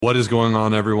What is going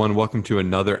on, everyone? Welcome to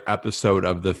another episode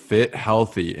of the Fit,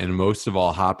 Healthy, and most of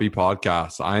all, Happy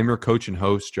podcast. I am your coach and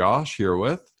host, Josh, here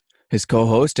with his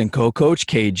co-host and co-coach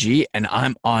KG, and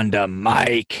I'm on the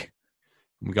mic.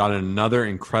 we got another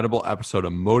incredible episode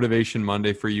of Motivation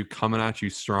Monday for you, coming at you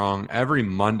strong every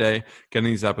Monday,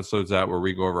 getting these episodes out where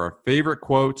we go over our favorite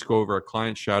quotes, go over a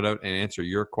client shout out, and answer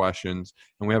your questions.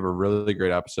 And we have a really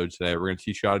great episode today. We're going to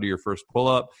teach you how to do your first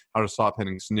pull-up, how to stop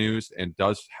hitting snooze, and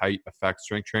does height affect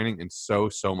strength training, and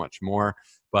so much more.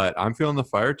 But I'm feeling the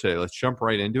fire today. Let's jump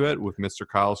right into it with Mr.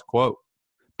 Kyle's quote.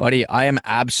 Buddy, I am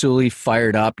absolutely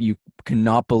fired up. You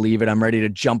cannot believe it. I'm ready to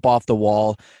jump off the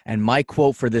wall. And my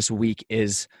quote for this week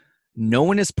is, "No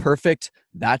one is perfect.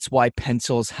 That's why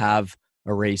pencils have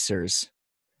erasers."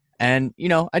 And,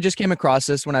 I just came across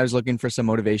this when I was looking for some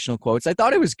motivational quotes. I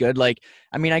thought it was good.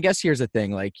 I guess here's the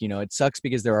thing. It sucks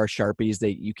because there are Sharpies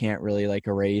that you can't really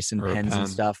erase and pens and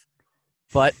stuff.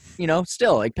 But,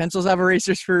 still, pencils have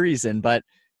erasers for a reason. But,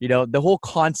 the whole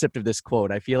concept of this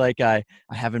quote, I feel like I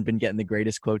haven't been getting the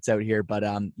greatest quotes out here, but,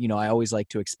 I always like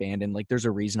to expand. And there's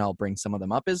a reason I'll bring some of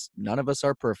them up is none of us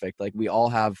are perfect. We all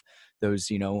have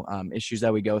those, issues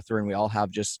that we go through, and we all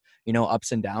have just,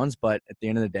 ups and downs. But at the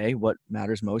end of the day, what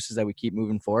matters most is that we keep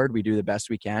moving forward. We do the best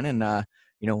we can. And,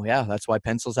 that's why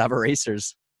pencils have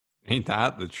erasers. Ain't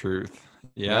that the truth?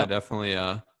 Yeah, definitely.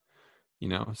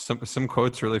 Some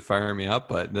quotes really fire me up,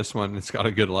 but this one, it's got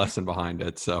a good lesson behind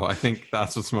it. So I think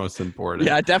that's what's most important.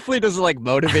 Yeah, it definitely doesn't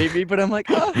motivate me, but I'm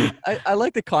I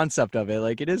like the concept of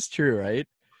it. It is true, right?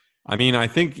 I mean, I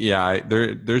think,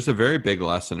 there's a very big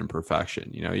lesson in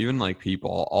perfection. Even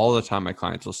people all the time, my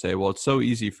clients will say, well, it's so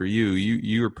easy for you.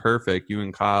 You're perfect. You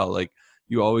and Kyle,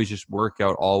 you always just work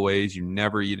out always. You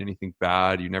never eat anything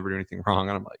bad. You never do anything wrong.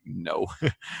 And I'm like, no,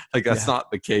 that's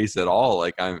not the case at all.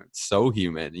 I'm so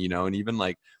human, and even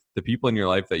the people in your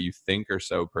life that you think are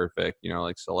so perfect,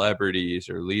 like celebrities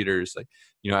or leaders,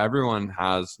 everyone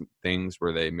has things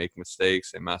where they make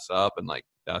mistakes, they mess up, and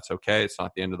that's okay. It's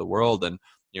not the end of the world. And,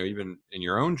 even in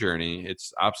your own journey,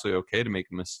 it's absolutely okay to make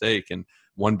a mistake. And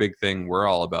one big thing we're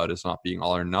all about is not being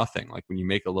all or nothing. When you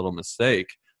make a little mistake,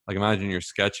 imagine you're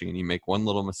sketching and you make one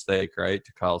little mistake, right,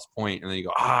 to Kyle's point, and then you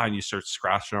go, and you start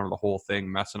scratching over the whole thing,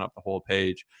 messing up the whole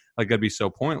page. That'd be so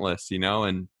pointless,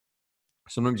 and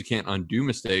sometimes you can't undo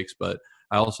mistakes, but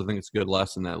I also think it's a good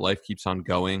lesson that life keeps on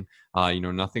going.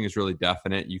 Nothing is really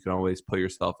definite. You can always pull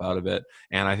yourself out of it.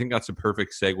 And I think that's a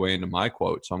perfect segue into my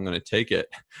quote. So I'm going to take it.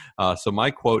 So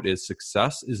my quote is,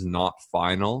 "Success is not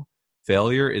final.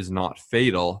 Failure is not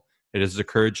fatal. It is the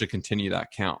courage to continue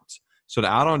that counts." So to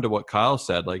add on to what Kyle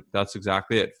said, that's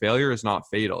exactly it. Failure is not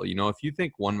fatal. If you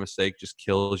think one mistake just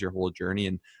kills your whole journey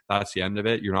and that's the end of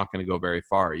it, you're not going to go very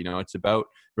far. It's about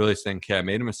really saying, okay, I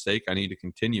made a mistake. I need to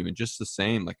continue. And just the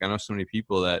same, I know so many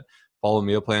people that follow a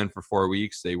meal plan for 4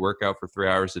 weeks. They work out for 3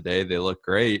 hours a day. They look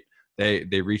great.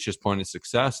 They reach this point of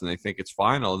success and they think it's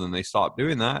final. Then they stop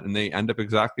doing that and they end up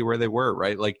exactly where they were,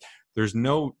 right? There's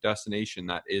no destination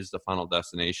that is the final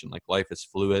destination. Life is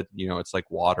fluid. It's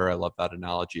like water. I love that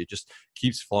analogy. It just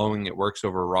keeps flowing. It works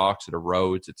over rocks. It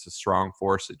erodes. It's a strong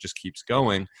force. It just keeps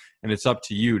going. And it's up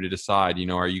to you to decide,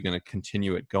 are you going to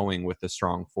continue it going with a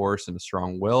strong force and a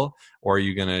strong will? Or are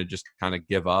you going to just kind of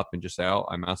give up and just say, oh,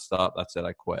 I messed up. That's it.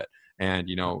 I quit.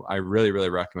 And, I really, really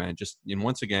recommend and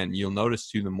once again, you'll notice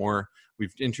too, the more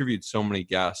we've interviewed so many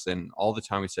guests and all the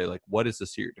time we say, what is the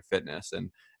secret to fitness?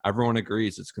 And everyone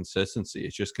agrees it's consistency.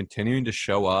 It's just continuing to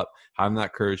show up, having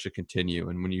that courage to continue.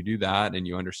 And when you do that and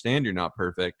you understand you're not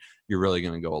perfect, you're really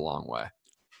going to go a long way.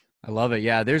 I love it.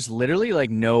 Yeah. There's literally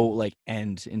no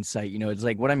end in sight. It's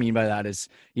what I mean by that is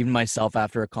even myself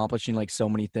after accomplishing so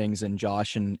many things, and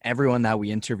Josh and everyone that we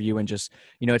interview, and just,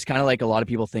 it's kind of a lot of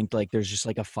people think there's just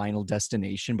a final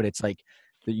destination, but it's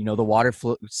the water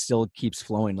still keeps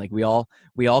flowing. We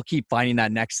all keep finding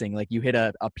that next thing. You hit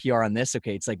a PR on this.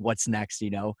 Okay. It's what's next,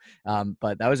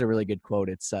 but that was a really good quote.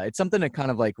 It's something to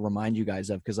kind of remind you guys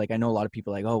of. Cause I know a lot of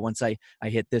people oh, once I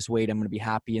hit this weight, I'm going to be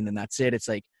happy. And then that's it. It's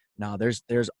no,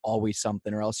 there's always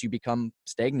something, or else you become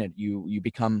stagnant. You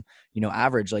become,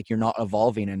 average, you're not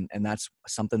evolving. And that's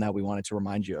something that we wanted to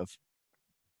remind you of.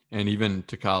 And even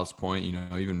to Kyle's point,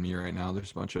 even me right now,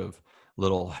 there's a bunch of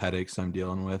little headaches I'm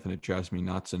dealing with and it drives me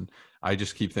nuts. And I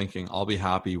just keep thinking, I'll be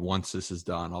happy once this is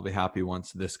done. I'll be happy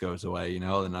once this goes away, and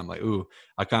I'm ooh,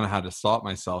 I kind of had to stop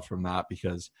myself from that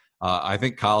because I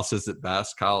think Kyle says it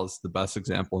best. Kyle is the best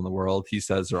example in the world. He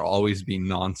says there'll always be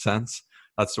nonsense.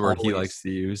 That's the word he likes to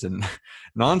use. And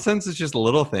nonsense is just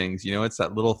little things, it's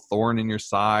that little thorn in your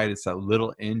side. It's that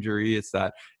little injury. It's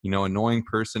that, annoying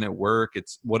person at work.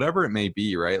 It's whatever it may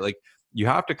be, right? you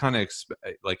have to kind of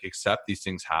accept these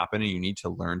things happen, and you need to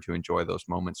learn to enjoy those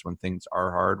moments when things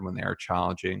are hard, when they are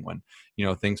challenging, when,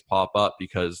 things pop up.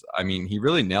 Because I mean, he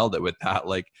really nailed it with that.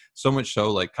 Like, so much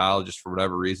so, like, Kyle, just for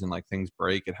whatever reason, like, things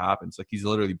break, it happens. Like, he's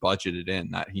literally budgeted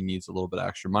in that he needs a little bit of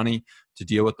extra money to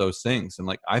deal with those things. And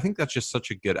like, I think that's just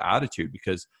such a good attitude,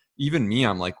 because even me,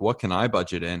 I'm like, what can I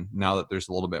budget in now that there's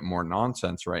a little bit more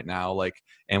nonsense right now? Like,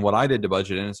 and what I did to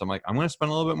budget in is I'm like, I'm going to spend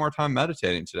a little bit more time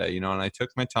meditating today, and I took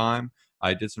my time.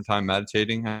 I did some time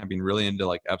meditating. I've been really into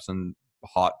like Epsom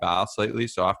hot baths lately.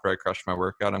 So after I crush my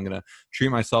workout, I'm going to treat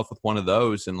myself with one of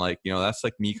those. And like, that's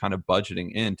like me kind of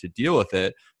budgeting in to deal with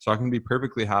it. So I can be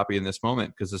perfectly happy in this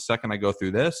moment, because the second I go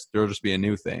through this, there'll just be a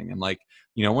new thing. And like,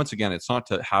 once again, it's not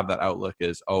to have that outlook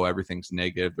as, oh, everything's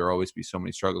negative, there'll always be so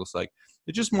many struggles. Like,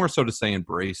 it's just more so to say,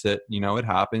 embrace it. It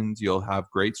happens. You'll have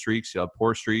great streaks, you'll have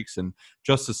poor streaks. And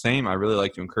just the same, I really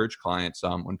like to encourage clients,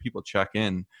 when people check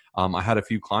in. I had a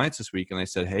few clients this week and they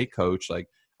said, hey coach, like,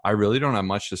 I really don't have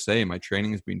much to say. My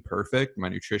training has been perfect. My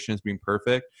nutrition has been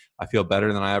perfect. I feel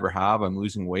better than I ever have. I'm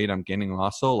losing weight. I'm gaining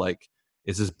muscle. Like,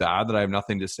 is this bad that I have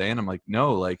nothing to say? And I'm like,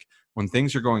 no, like, when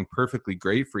things are going perfectly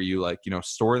great for you, like,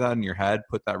 store that in your head,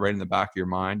 put that right in the back of your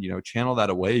mind, channel that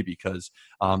away, because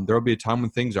there'll be a time when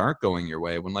things aren't going your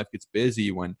way, when life gets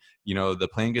busy, when, the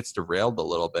plan gets derailed a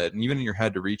little bit. And even in your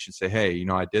head to reach and say, hey,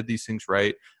 I did these things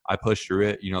right. I pushed through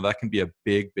it. That can be a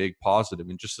big, big positive.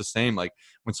 And just the same, like,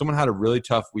 when someone had a really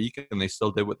tough week and they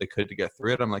still did what they could to get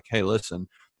through it, I'm like, hey, listen,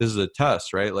 this is a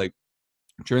test, right? Like,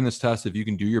 during this test, if you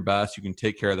can do your best, you can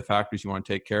take care of the factors you want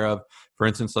to take care of. For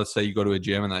instance, let's say you go to a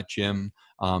gym and that gym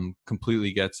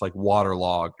completely gets like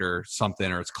waterlogged or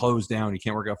something, or it's closed down. You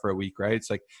can't work out for a week, right? It's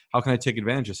like, how can I take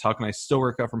advantage of this? How can I still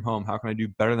work out from home? How can I do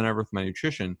better than ever with my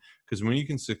nutrition? Because when you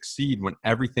can succeed, when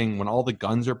all the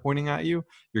guns are pointing at you,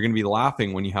 you're going to be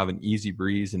laughing when you have an easy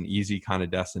breeze and easy kind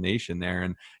of destination there.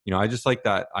 And, I just like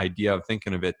that idea of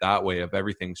thinking of it that way, of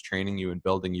everything's training you and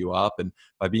building you up. And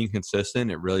by being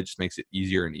consistent, it really just makes it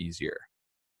easier and easier.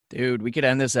 Dude, we could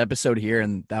end this episode here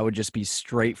and that would just be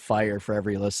straight fire for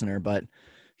every listener. But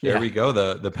there we go.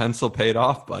 The pencil paid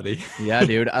off, buddy. Yeah,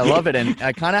 dude. I love it. And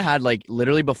I kind of had like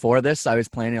literally before this, I was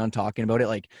planning on talking about it.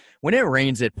 Like, when it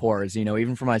rains, it pours,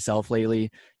 even for myself lately,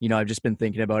 I've just been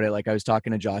thinking about it. Like, I was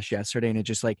talking to Josh yesterday and it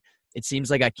just like, it seems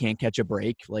like I can't catch a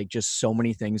break. Like, just so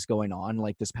many things going on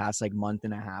like this past like month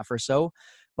and a half or so.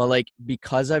 But like,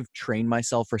 because I've trained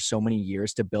myself for so many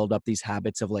years to build up these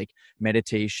habits of like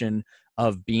meditation,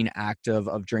 of being active,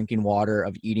 of drinking water,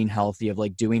 of eating healthy, of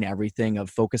like doing everything, of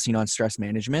focusing on stress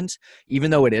management,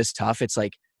 even though it is tough, it's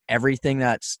like everything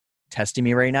that's testing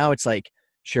me right now, it's like,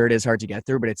 sure, it is hard to get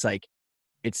through, but it's like,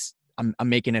 I'm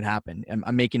making it happen.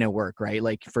 I'm making it work, right?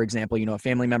 Like, for example, a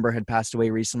family member had passed away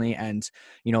recently, and,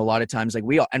 a lot of times like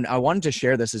and I wanted to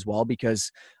share this as well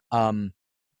because,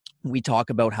 we talk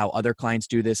about how other clients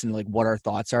do this and like what our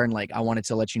thoughts are. And like, I wanted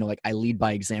to let you know, like, I lead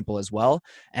by example as well.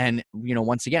 And,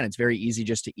 once again, it's very easy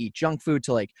just to eat junk food,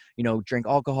 to like, drink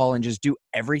alcohol and just do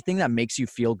everything that makes you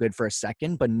feel good for a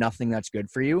second, but nothing that's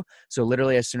good for you. So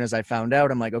literally, as soon as I found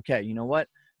out, I'm like, okay, you know what?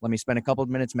 Let me spend a couple of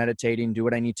minutes meditating, do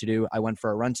what I need to do. I went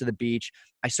for a run to the beach.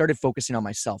 I started focusing on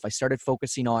myself. I started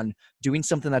focusing on doing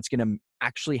something that's going to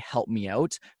actually help me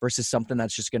out versus something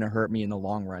that's just going to hurt me in the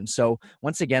long run. So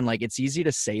once again, like, it's easy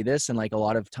to say this, and like a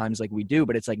lot of times like we do,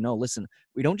 but it's like, no, listen,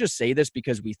 we don't just say this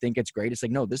because we think it's great. It's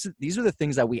like, no, these are the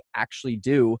things that we actually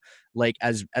do, like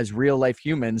as real life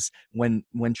humans, when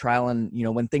trial and,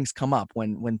 when things come up,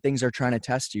 when things are trying to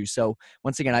test you. So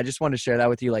once again, I just want to share that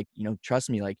with you. Like,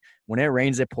 trust me, like, when it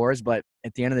rains, it pours. But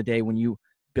at the end of the day, when you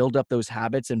build up those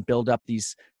habits and build up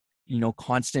these,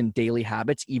 constant daily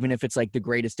habits, even if it's like the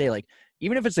greatest day, like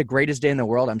even if it's the greatest day in the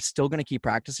world, I'm still going to keep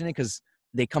practicing it because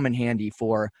they come in handy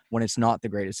for when it's not the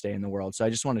greatest day in the world. So I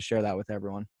just want to share that with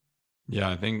everyone. Yeah,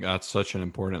 I think that's such an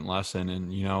important lesson.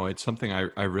 And, it's something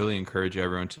I really encourage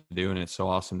everyone to do. And it's so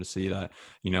awesome to see that,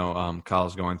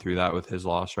 Kyle's going through that with his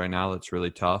loss right now. That's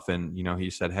really tough. And, he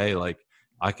said, hey, like,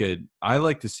 I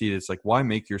like to see it's like, why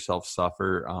make yourself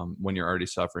suffer when you're already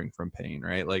suffering from pain,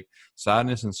 right? Like,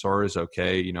 sadness and sorrow is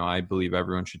okay. I believe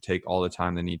everyone should take all the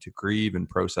time they need to grieve and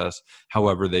process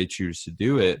however they choose to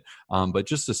do it. But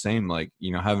just the same, like,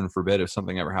 heaven forbid, if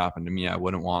something ever happened to me, I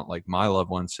wouldn't want like my loved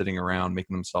ones sitting around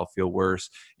making themselves feel worse,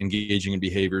 engaging in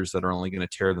behaviors that are only going to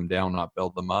tear them down, not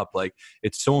build them up. Like,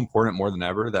 it's so important more than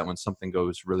ever that when something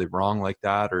goes really wrong like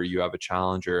that, or you have a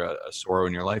challenge or a sorrow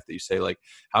in your life, that you say, like,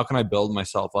 how can I build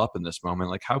myself up in this moment?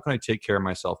 Like, how can I take care of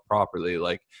myself properly?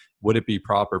 Like, would it be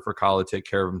proper for Kyle to take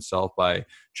care of himself by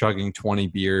chugging 20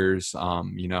 beers,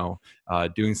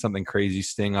 doing something crazy,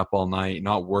 staying up all night,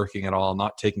 not working at all,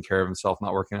 not taking care of himself,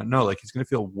 not working out? No, like he's going to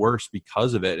feel worse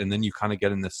because of it. And then you kind of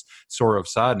get in this sort of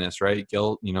sadness, right?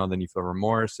 Guilt, then you feel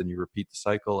remorse and you repeat the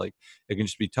cycle. Like it can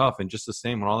just be tough. And just the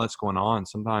same when all that's going on,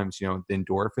 sometimes, the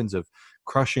endorphins of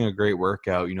crushing a great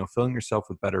workout, filling yourself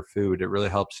with better food, it really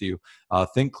helps you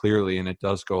think clearly, and it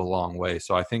does go a long way.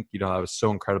 So I think, that was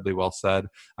so incredibly well said.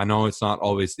 I know it's not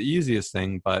always the easiest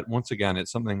thing, but once again,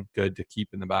 it's something good to keep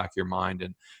in the back of your mind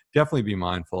and definitely be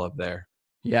mindful of there.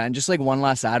 Yeah, and just like one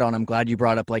last add-on, I'm glad you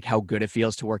brought up like how good it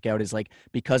feels to work out is like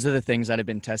because of the things that have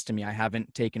been testing me, I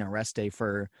haven't taken a rest day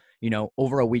for,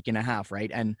 over a week and a half, right?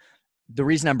 And the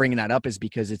reason I'm bringing that up is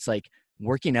because it's like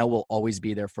working out will always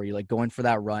be there for you, like going for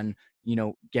that run,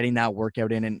 getting that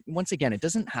workout in. And once again, it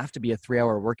doesn't have to be a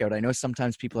 3-hour workout. I know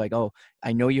sometimes people are like, oh,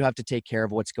 I know you have to take care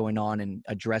of what's going on and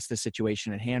address the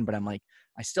situation at hand, but I'm like,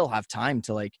 I still have time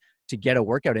to get a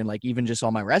workout in. Like even just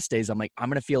on my rest days, I'm like, I'm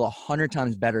going to feel 100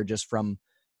 times better just from,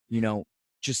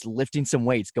 just lifting some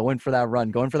weights, going for that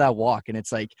run, going for that walk. And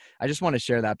it's like, I just want to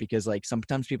share that because like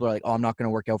sometimes people are like, oh, I'm not going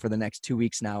to work out for the next 2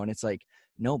 weeks now. And it's like,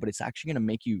 no, but it's actually going to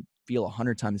make you feel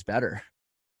 100 times better.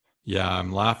 Yeah,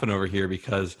 I'm laughing over here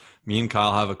because me and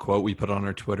Kyle have a quote we put on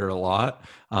our Twitter a lot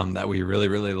that we really,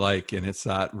 really like. And it's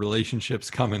that relationships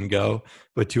come and go,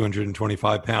 but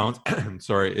 225 pounds,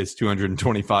 sorry, is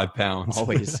 225 pounds.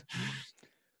 Always. So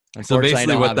Unfortunately, I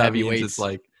basically don't what have that heavy means is weights.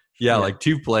 like, Yeah. like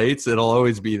 2 plates, it'll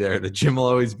always be there. The gym will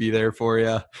always be there for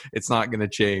you. It's not going to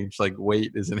change. Like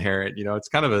weight is inherent. It's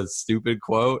kind of a stupid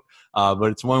quote, but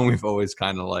it's one we've always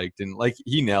kind of liked. And like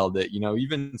he nailed it,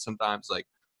 even sometimes like,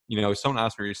 someone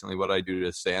asked me recently what I do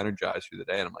to stay energized through the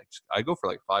day. And I'm like, I go for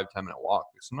like 5-10 minute walk.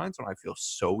 Like sometimes when I feel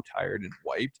so tired and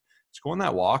wiped, just go on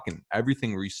that walk and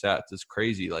everything resets. It's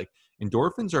crazy. Like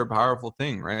endorphins are a powerful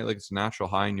thing, right? Like it's a natural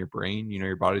high in your brain.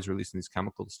 Your body's releasing these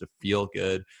chemicals to feel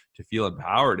good, to feel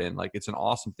empowered. And like, it's an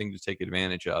awesome thing to take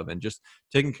advantage of. And just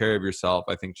taking care of yourself,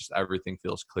 I think just everything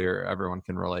feels clear. Everyone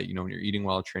can relate, when you're eating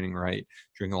well, training right,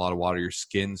 drinking a lot of water, your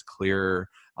skin's clearer.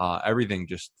 Everything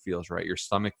just feels right. Your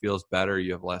stomach feels better.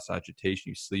 You have less agitation.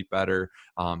 You sleep better.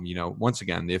 Once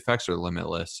again, the effects are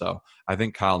limitless. So I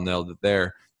think Kyle nailed it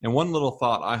there. And one little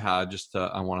thought I had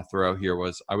I want to throw here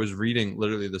was I was reading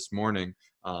literally this morning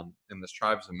in this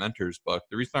Tribes and Mentors book.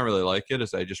 The reason I really like it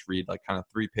is I just read like kind of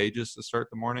 3 pages to start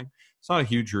the morning. It's not a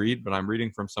huge read, but I'm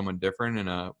reading from someone different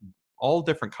and all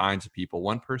different kinds of people.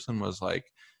 One person was like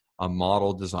a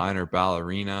model, designer,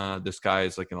 ballerina. This guy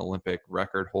is like an Olympic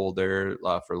record holder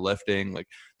for lifting. Like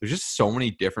there's just so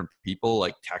many different people,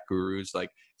 like tech gurus. Like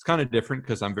it's kind of different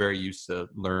because I'm very used to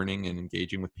learning and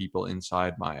engaging with people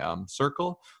inside my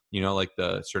circle. Like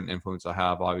the certain influence I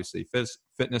have, obviously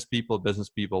fitness people, business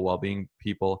people, well-being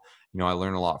people. I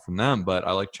learn a lot from them, but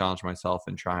I like challenge myself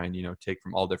and try and take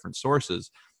from all different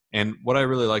sources. And what I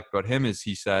really liked about him is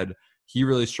he said he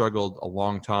really struggled a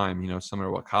long time, similar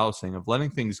to what Kyle was saying, of letting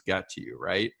things get to you,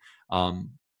 right?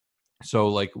 So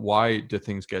like, why do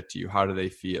things get to you? How do they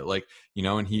feel? Like,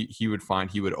 and he would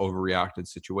find he would overreact in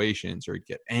situations, or he'd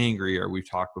get angry, or we've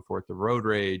talked before at the road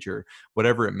rage, or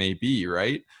whatever it may be,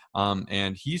 right?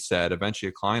 And he said eventually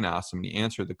a client asked him, and he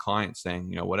answered the client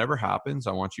saying, whatever happens,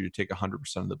 I want you to take 100%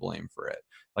 of the blame for it.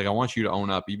 Like, I want you to own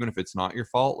up, even if it's not your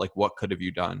fault, like what could have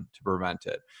you done to prevent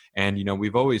it? And,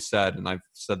 we've always said, and I've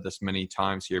said this many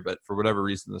times here, but for whatever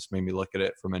reason, this made me look at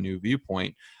it from a new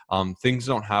viewpoint. Things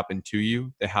don't happen to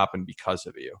you, they happen because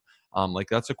of you. Like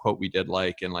that's a quote we did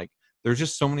like, and like, there's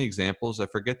just so many examples. I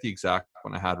forget the exact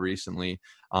one I had recently,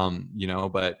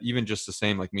 but even just the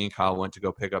same, like me and Kyle went to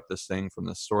go pick up this thing from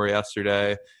the store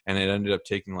yesterday, and it ended up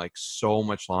taking like so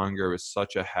much longer. It was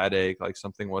such a headache. Like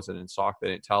something wasn't in stock. They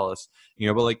didn't tell us,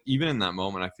 but like even in that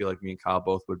moment, I feel like me and Kyle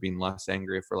both would have been less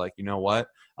angry if we're like, what,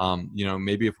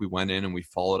 maybe if we went in and we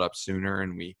followed up sooner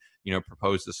and we,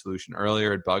 proposed the solution earlier,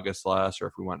 it'd bug us less, or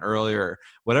if we went earlier, or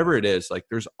whatever it is. Like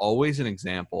there's always an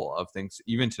example of things.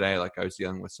 Even today, like I was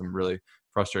dealing with some really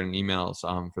frustrating emails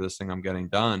for this thing I'm getting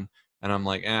done. And I'm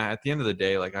like, at the end of the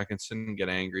day, like I can sit and get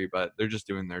angry, but they're just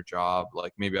doing their job.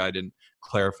 Like maybe I didn't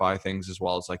clarify things as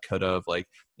well as I could have. Like,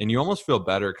 and you almost feel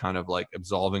better kind of like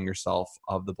absolving yourself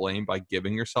of the blame by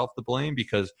giving yourself the blame,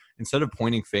 because instead of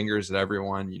pointing fingers at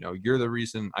everyone, you're the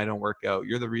reason I don't work out.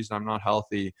 You're the reason I'm not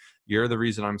healthy. You're the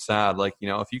reason I'm sad. Like,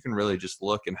 if you can really just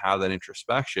look and have that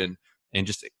introspection and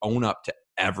just own up to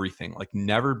everything, like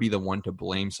never be the one to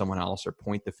blame someone else or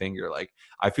point the finger. Like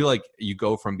I feel like you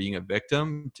go from being a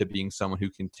victim to being someone who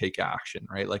can take action,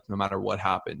 right? Like no matter what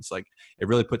happens, like it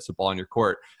really puts the ball in your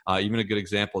court. Even a good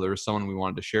example, there was someone we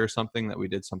wanted to share something that we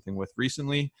did something with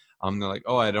recently. They're like,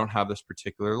 oh, I don't have this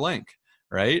particular link,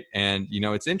 right? And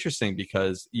it's interesting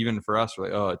because even for us, we're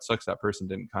like, oh, it sucks that person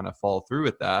didn't kind of follow through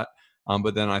with that.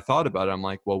 But then I thought about it. I'm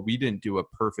like, well, we didn't do a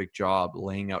perfect job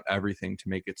laying out everything to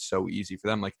make it so easy for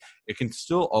them. Like, it can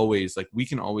still always, like, we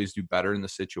can always do better in the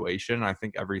situation. I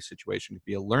think every situation could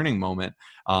be a learning moment.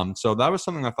 So that was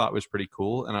something I thought was pretty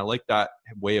cool. And I like that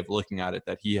way of looking at it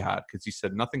that he had, because he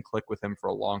said nothing clicked with him for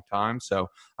a long time. So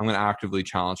I'm going to actively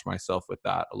challenge myself with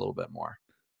that a little bit more.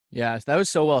 Yeah, that was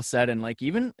so well said. And like,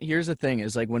 even here's the thing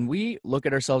is like, when we look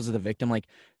at ourselves as the victim, like,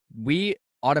 we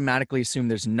automatically assume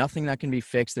there's nothing that can be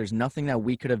fixed. There's nothing that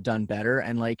we could have done better.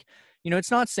 And like, it's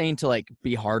not saying to like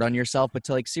be hard on yourself, but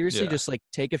to like seriously Yeah. just like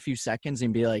take a few seconds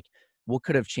and be like, what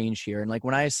could have changed here? And like,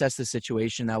 when I assessed the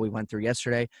situation that we went through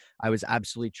yesterday, I was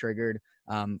absolutely triggered.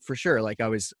 For sure. Like, I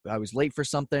was late for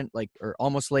something, like, or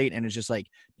almost late. And it's just like,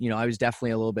 I was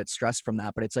definitely a little bit stressed from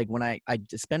that. But it's like, when I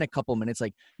just spend a couple minutes,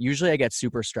 like, usually I get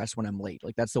super stressed when I'm late.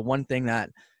 Like, that's the one thing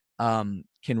that can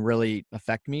really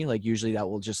affect me. Like, usually that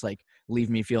will just like leave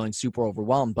me feeling super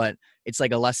overwhelmed. But it's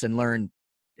like a lesson learned.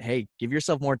 Hey, give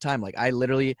yourself more time. Like, I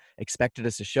literally expected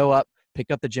us to show up,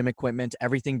 pick up the gym equipment,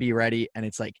 everything be ready. And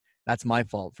it's like, that's my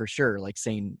fault for sure. Like,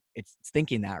 saying it's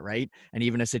thinking that, right? And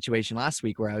even a situation last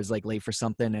week where I was like late for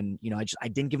something, and I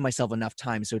didn't give myself enough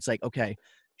time. So it's like, okay,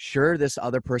 sure, this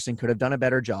other person could have done a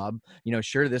better job.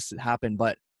 Sure, this happened,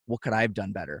 but what could I have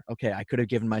done better? Okay, I could have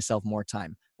given myself more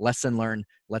time. Lesson learned.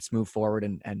 Let's move forward.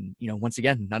 And once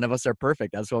again, none of us are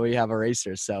perfect. That's why we have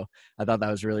erasers. So I thought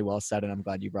that was really well said, and I'm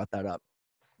glad you brought that up.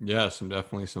 Yeah,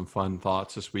 definitely some fun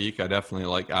thoughts this week. I definitely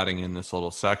like adding in this little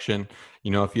section.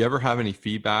 If you ever have any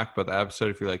feedback about the episode,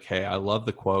 if you're like, hey, I love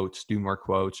the quotes, do more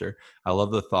quotes, or I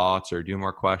love the thoughts, or do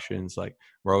more questions, like,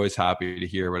 we're always happy to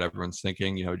hear what everyone's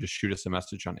thinking. Just shoot us a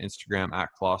message on Instagram at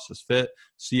ColossusFit,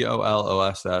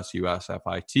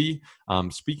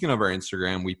 COLOSSUSFIT. Speaking of our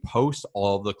Instagram, we post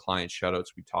all of the client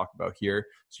shoutouts we talk about here,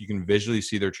 so you can visually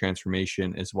see their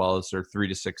transformation as well as their 3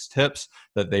 to 6 tips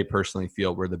that they personally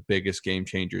feel were the biggest game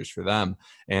changers for them.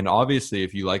 And obviously,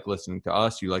 if you like listening to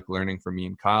us, you like learning from me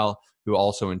and Kyle, who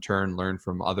also in turn learn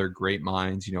from other great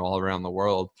minds, all around the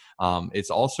world.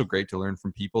 It's also great to learn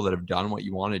from people that have done what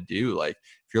you want to do. Like,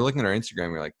 if you're looking at our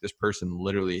Instagram, you're like, this person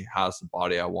literally has the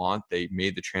body I want. They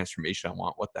made the transformation I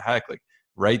want. What the heck? Like,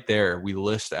 right there, we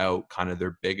list out kind of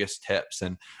their biggest tips.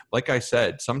 And like I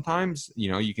said, sometimes,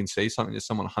 you can say something to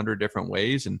someone 100 different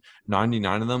ways, and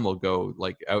 99 of them will go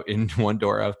like out in one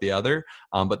door, out the other.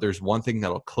 But there's one thing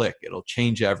that'll click. It'll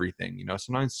change everything.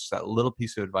 Sometimes it's that little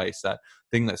piece of advice, that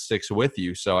thing that sticks with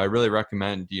you. So I really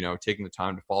recommend, taking the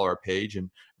time to follow our page and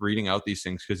reading out these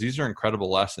things, because these are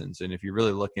incredible lessons. And if you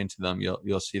really look into them,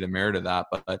 you'll see the merit of that.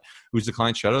 But who's the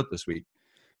client shout out this week?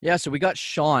 Yeah, so we got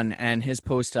Sean, and his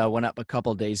post went up a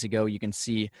couple days ago. You can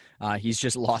see he's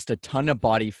just lost a ton of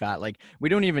body fat. Like, we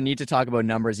don't even need to talk about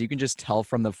numbers. You can just tell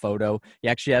from the photo. He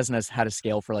actually hasn't had a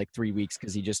scale for like 3 weeks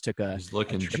because he just took a He's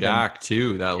looking trip. jacked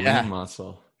too, that Yeah. lean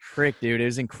muscle. Frick, dude, it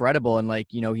was incredible. And like,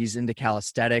 he's into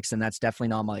calisthenics, and that's definitely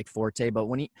not my like forte. But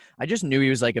I just knew he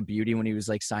was like a beauty when he was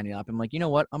like signing up. I'm like, you know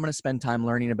what? I'm going to spend time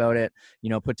learning about it,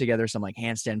 put together some like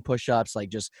handstand push-ups, like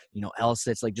just,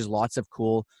 L-sits, like just lots of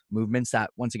cool movements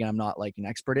that, once again, I'm not like an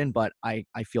expert in, but I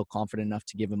feel confident enough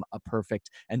to give him a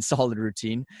perfect and solid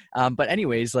routine. But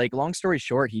anyways, like, long story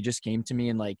short, he just came to me,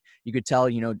 and like, you could tell,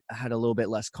 had a little bit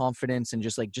less confidence, and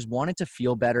just wanted to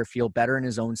feel better in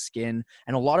his own skin.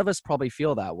 And a lot of us probably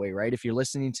feel that way, right? If you're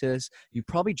listening to this, you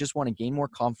probably just want to gain more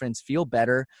confidence, feel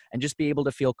better, and just be able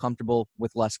to feel comfortable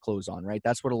with less clothes on, right?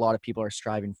 That's what a lot of people are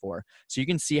striving for. So you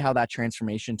can see how that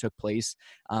transformation took place.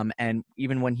 And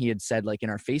even when he had said, like, in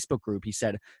our Facebook group, he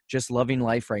said, just loving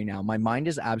life right now. My mind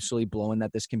is absolutely blown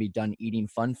that this can be done eating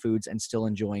fun foods and still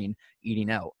enjoying eating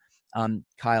out.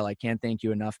 Kyle, I can't thank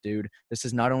you enough, dude. This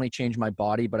has not only changed my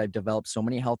body, but I've developed so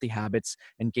many healthy habits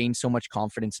and gained so much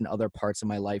confidence in other parts of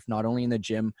my life, not only in the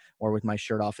gym or with my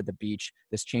shirt off at the beach.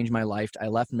 This changed my life. I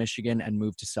left Michigan and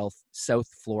moved to South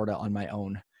Florida on my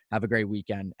own. Have a great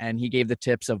weekend. And he gave the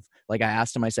tips of, like, I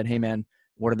asked him, I said, hey man,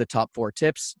 what are the top 4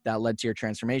 tips that led to your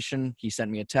transformation? He sent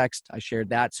me a text. I shared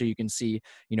that. So you can see,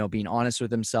 being honest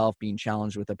with himself, being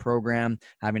challenged with the program,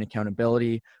 having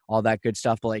accountability, all that good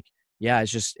stuff. But like, yeah,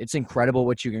 it's incredible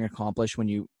what you can accomplish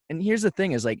and here's the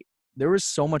thing is, like, there was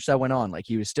so much that went on. Like,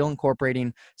 he was still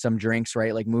incorporating some drinks,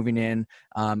 right? Like, moving in,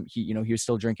 he was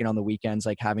still drinking on the weekends,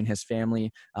 like having his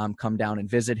family come down and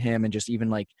visit him, and just even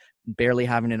like barely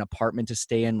having an apartment to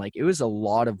stay in. Like, it was a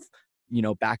lot of,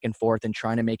 back and forth and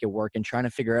trying to make it work and trying to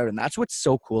figure out. And that's what's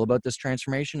so cool about this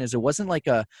transformation is it wasn't like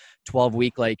a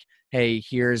 12-week, like, hey,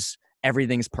 here's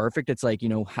everything's perfect. It's like,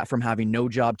 from having no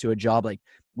job to a job, like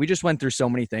we just went through so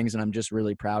many things, and I'm just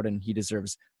really proud, and he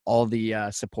deserves all the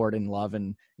support and love.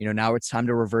 And, now it's time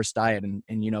to reverse diet. And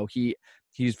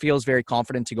he feels very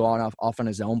confident to go on off on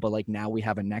his own, but like now we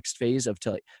have a next phase of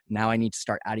now I need to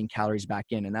start adding calories back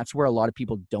in. And that's where a lot of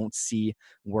people don't see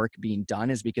work being done,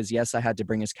 is because yes, I had to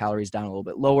bring his calories down a little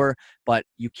bit lower, but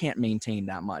you can't maintain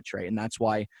that much. Right. And that's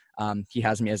why he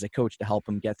has me as a coach to help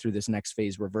him get through this next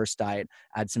phase, reverse diet,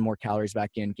 add some more calories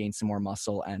back in, gain some more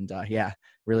muscle. And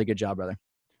really good job, brother.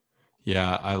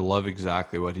 Yeah, I love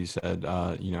exactly what he said.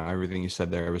 Everything he said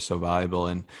there was so valuable.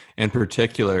 And in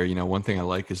particular, one thing I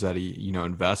like is that he,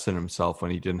 invested in himself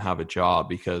when he didn't have a job,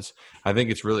 because I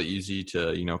think it's really easy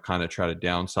to, kind of try to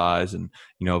downsize and,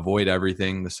 avoid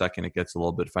everything the second it gets a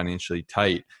little bit financially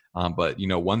tight. But,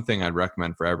 one thing I'd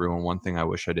recommend for everyone, one thing I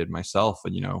wish I did myself,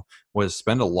 was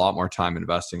spend a lot more time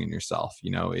investing in yourself.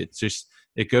 It's just,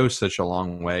 it goes such a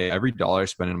long way. Every dollar I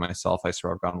spend in myself, I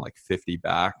swear I've gotten like 50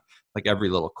 back. Like every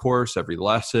little course, every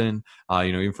lesson,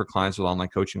 even for clients with online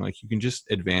coaching, like you can just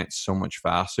advance so much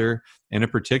faster. And in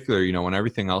particular, when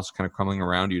everything else is kind of crumbling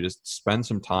around you, just spend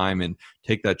some time and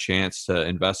take that chance to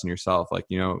invest in yourself. Like,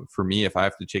 for me, if I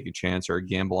have to take a chance or a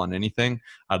gamble on anything,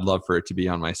 I'd love for it to be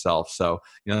on myself. So,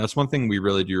 that's one thing we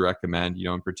really do recommend.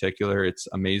 In particular, it's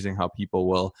amazing how people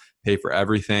will pay for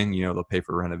everything. They'll pay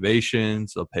for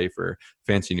renovations, they'll pay for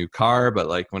fancy new car, but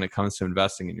like when it comes to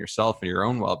investing in yourself and your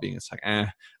own well-being, it's like,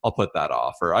 I'll put that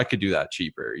off, or I could do that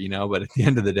cheaper, but at the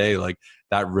end of the day, like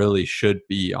that really should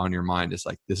be on your mind, is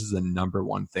like, this is the number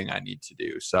one thing I need to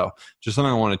do. So just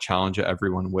something I want to challenge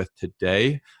everyone with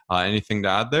today. Anything to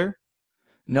add there?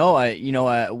 No,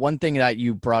 one thing that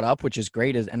you brought up, which is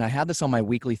great, is, and I had this on my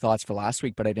weekly thoughts for last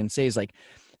week, but I didn't say, is like,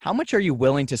 how much are you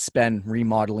willing to spend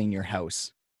remodeling your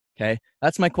house? Okay.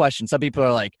 That's my question. Some people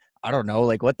are like, I don't know,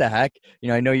 like what the heck?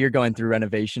 I know you're going through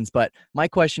renovations, but my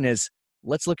question is,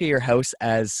 let's look at your house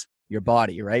as your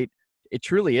body, right? It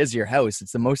truly is your house.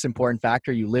 It's the most important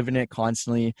factor. You live in it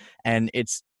constantly, and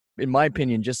it's, in my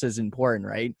opinion, just as important,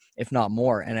 right? If not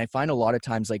more. And I find a lot of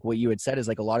times, like what you had said, is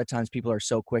like a lot of times people are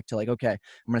so quick to like, okay, I'm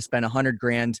going to spend 100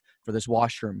 grand for this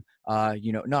washroom. Not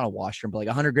a washroom, but like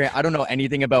 100 grand. I don't know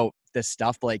anything about this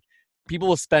stuff, but like people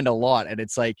will spend a lot, and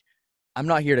it's like, I'm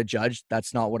not here to judge.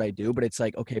 That's not what I do. But it's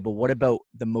like, okay, but what about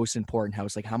the most important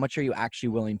house? Like, how much are you actually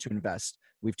willing to invest?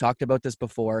 We've talked about this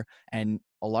before, and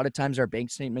a lot of times our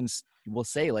bank statements will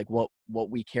say like what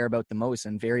we care about the most,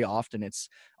 and very often it's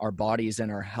our bodies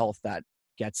and our health that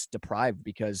gets deprived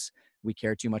because we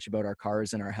care too much about our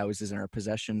cars and our houses and our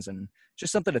possessions. And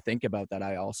just something to think about that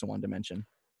I also wanted to mention.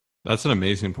 That's an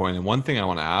amazing point. And one thing I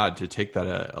want to add to take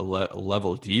that a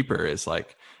level deeper is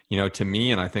like, to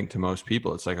me, and I think to most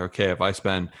people, it's like, okay, if I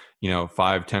spend, 5,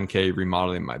 10K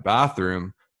remodeling my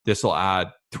bathroom, this will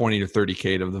add 20 to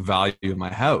 30K to the value of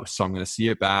my house. So I'm going to see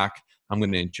it back. I'm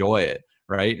going to enjoy it.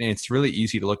 Right. And it's really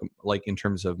easy to look like in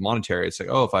terms of monetary. It's like,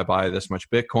 oh, if I buy this much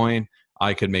Bitcoin,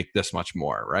 I could make this much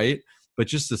more. Right. But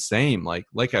just the same,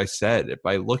 like I said,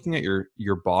 by looking at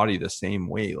your body the same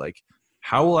way, like,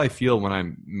 how will I feel when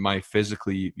I'm my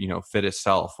physically, fittest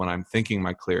self, when I'm thinking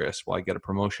my clearest? Will I get a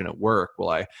promotion at work? Will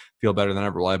I feel better than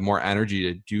ever? Will I have more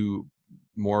energy to do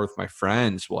more with my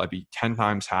friends? Will I be 10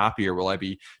 times happier? Will I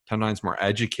be 10 times more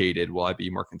educated? Will I be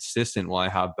more consistent? Will I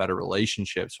have better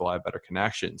relationships? Will I have better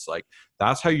connections? Like,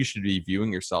 that's how you should be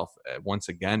viewing yourself once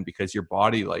again, because your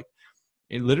body, like,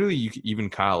 it literally, even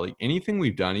Kyle, like anything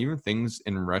we've done, even things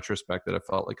in retrospect that I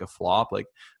felt like a flop, like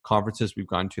conferences we've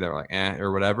gone to that were like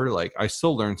or whatever, like I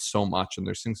still learned so much, and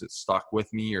there's things that stuck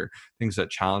with me, or things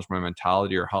that challenged my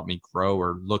mentality or helped me grow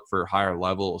or look for higher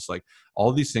levels. Like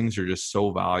all these things are just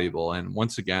so valuable. And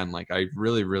once again, like I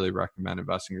really, really recommend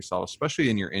investing in yourself, especially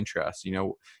in your interests.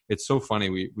 It's so funny.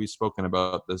 We've spoken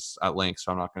about this at length,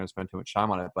 so I'm not going to spend too much time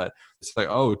on it, but it's like,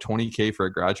 oh, 20K for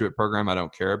a graduate program I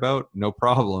don't care about, no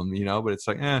problem, but it's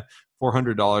like,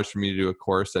 $400 for me to do a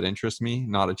course that interests me,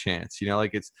 not a chance.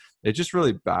 Like it's just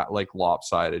really like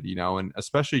lopsided, and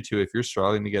especially too, if you're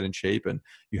struggling to get in shape and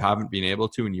you haven't been able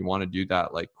to, and you want to do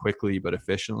that like quickly but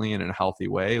efficiently and in a healthy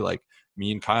way, like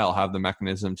me and Kyle have the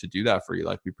mechanism to do that for you.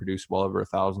 Like we produce well over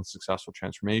 1,000 successful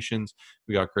transformations.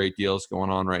 We got great deals going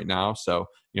on right now. So,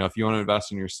 if you want to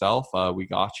invest in yourself, we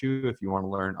got you. If you want to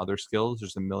learn other skills,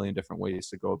 there's a million different ways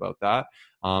to go about that.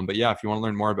 But yeah, if you want to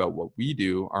learn more about what we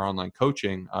do, our online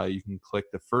coaching, you can click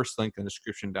the first link in the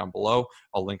description down below.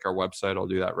 I'll link our website. I'll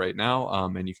do that right now.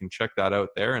 And you can check that out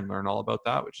there and learn all about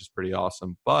that, which is pretty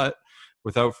awesome. But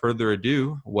without further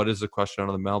ado, what is the question out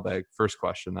of the mailbag? First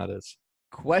question, that is.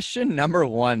 Question number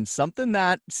one, something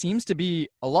that seems to be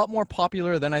a lot more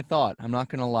popular than I thought. I'm not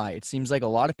going to lie. It seems like a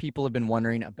lot of people have been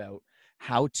wondering about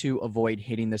how to avoid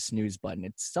hitting the snooze button.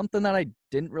 It's something that I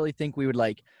didn't really think we would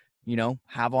like,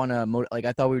 have on like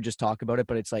I thought we would just talk about it,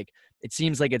 but it's like it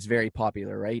seems like it's very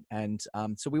popular, right? And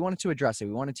so we wanted to address it.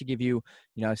 We wanted to give you,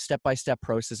 a step-by-step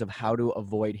process of how to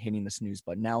avoid hitting the snooze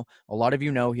button. Now, a lot of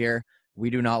you know here,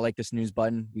 we do not like the snooze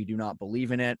button. We do not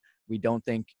believe in it. We don't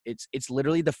think it's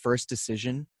literally the first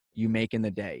decision you make in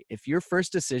the day. If your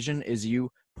first decision is you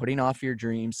putting off your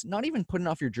dreams, not even putting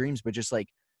off your dreams, but just like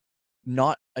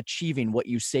not achieving what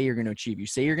you say you're going to achieve. You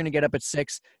say you're going to get up at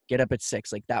 6, get up at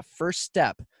 6. Like that first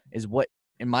step is what,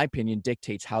 in my opinion,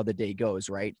 dictates how the day goes,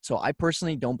 right? So I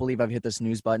personally don't believe I've hit the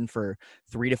snooze button for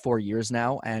 3 to 4 years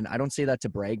now. And I don't say that to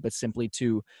brag, but simply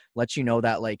to let you know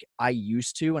that like I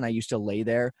used to, and I used to lay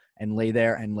there and lay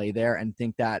there and lay there and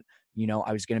think that,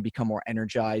 I was going to become more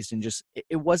energized, and just,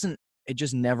 it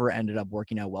just never ended up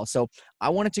working out well. So I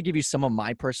wanted to give you some of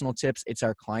my personal tips. It's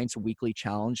our client's weekly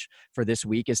challenge for this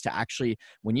week is to actually,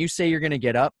 when you say you're going to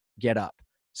get up, get up.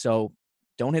 So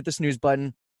don't hit the snooze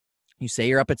button. You say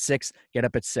you're up at 6, get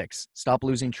up at 6. Stop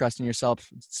losing trust in yourself.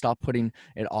 Stop putting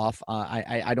it off.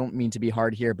 I don't mean to be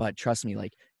hard here, but trust me,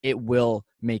 like it will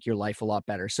make your life a lot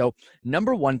better. So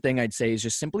number one thing I'd say is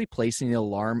just simply placing the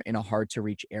alarm in a hard to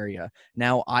reach area.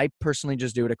 Now, I personally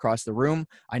just do it across the room.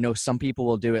 I know some people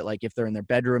will do it like if they're in their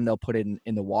bedroom, they'll put it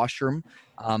in the washroom.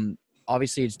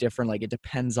 Obviously it's different. Like it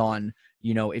depends on,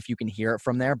 if you can hear it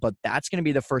from there, but that's going to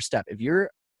be the first step. If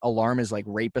your alarm is like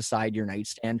right beside your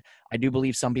nightstand, I do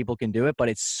believe some people can do it, but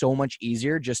it's so much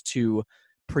easier just to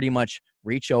pretty much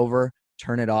reach over,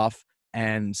 turn it off,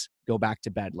 and go back to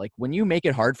bed. Like when you make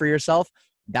it hard for yourself,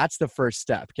 that's the first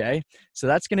step. Okay. So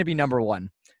that's going to be number one.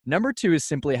 Number two is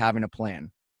simply having a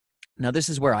plan. Now, this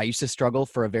is where I used to struggle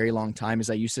for a very long time. Is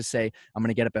I used to say, I'm going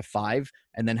to get up at 5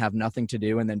 and then have nothing to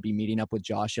do and then be meeting up with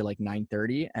Josh at like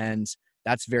 9:30. And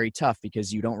that's very tough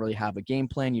because you don't really have a game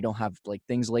plan. You don't have like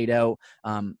things laid out.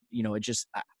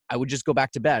 I would just go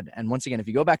back to bed. And once again, if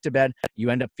you go back to bed, you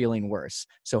end up feeling worse.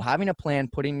 So having a plan,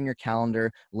 putting in your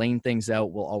calendar, laying things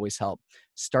out will always help.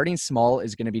 Starting small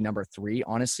is going to be number 3.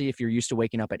 Honestly, if you're used to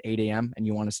waking up at 8 a.m. and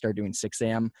you want to start doing 6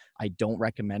 a.m., I don't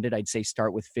recommend it. I'd say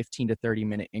start with 15 to 30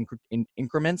 minute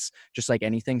increments. Just like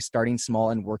anything, starting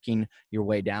small and working your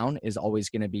way down is always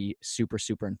going to be super,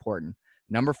 super important.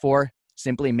 Number 4,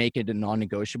 simply make it a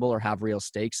non-negotiable or have real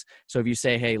stakes. So if you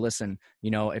say, hey, listen,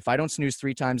 if I don't snooze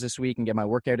 3 times this week and get my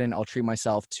workout in, I'll treat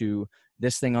myself to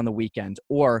this thing on the weekend.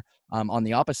 Or on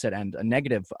the opposite end, a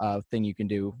negative thing you can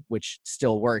do, which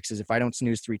still works, is if I don't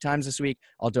snooze 3 times this week,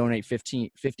 I'll donate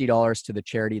 $50 to the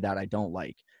charity that I don't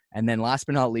like. And then last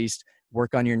but not least,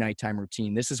 work on your nighttime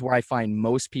routine. This is where I find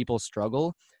most people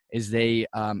struggle, is they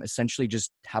essentially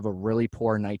just have a really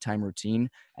poor nighttime routine.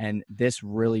 And this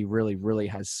really, really, really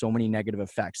has so many negative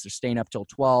effects. They're staying up till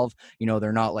 12.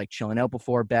 They're not like chilling out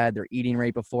before bed. They're eating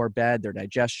right before bed. Their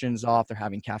digestion's off. They're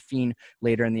having caffeine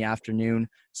later in the afternoon.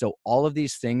 So all of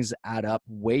these things add up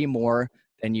way more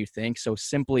than you think. So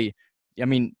simply,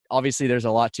 obviously there's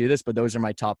a lot to this, but those are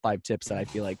my top 5 tips that I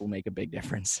feel like will make a big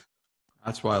difference.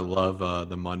 That's why I love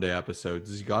the Monday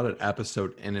episodes. You got an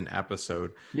episode in an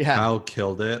episode. Yeah. Kyle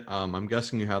killed it. I'm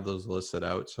guessing you have those listed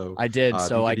out. So I did.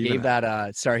 So I gave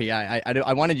that. Sorry, yeah.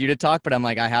 I wanted you to talk, but I'm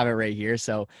like, I have it right here.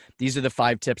 So these are the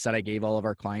 5 tips that I gave all of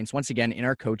our clients. Once again, in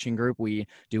our coaching group, we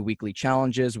do weekly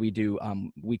challenges. We do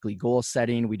weekly goal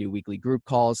setting. We do weekly group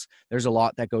calls. There's a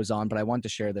lot that goes on, but I want to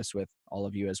share this with all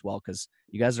of you as well, because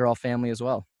you guys are all family as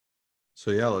well. So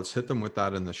yeah, let's hit them with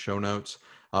that in the show notes.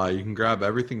 You can grab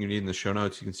everything you need in the show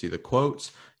notes. You can see the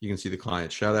quotes, you can see the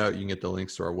client shout out, you can get the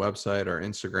links to our website, our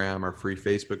Instagram, our free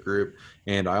Facebook group.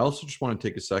 And I also just want to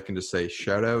take a second to say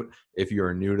shout out if you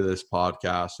are new to this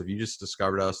podcast. If you just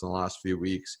discovered us in the last few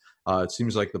weeks, it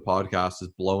seems like the podcast is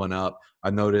blowing up.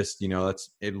 I've noticed,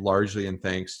 that's it largely in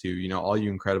thanks to, all you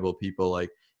incredible people. Like,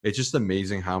 it's just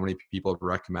amazing how many people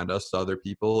recommend us to other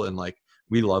people. And like,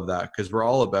 we love that because we're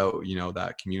all about,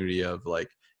 that community of like,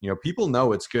 people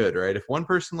know it's good, right? If one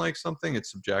person likes something,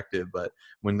 it's subjective. But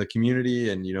when the community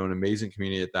and, an amazing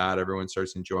community at that, everyone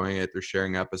starts enjoying it. They're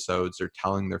sharing episodes. They're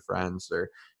telling their friends. They're,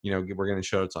 we're going to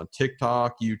show it's on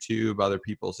TikTok, YouTube, other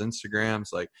people's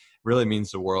Instagrams. Like, really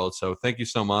means the world. So thank you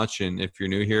so much. And if you're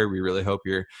new here, we really hope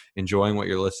you're enjoying what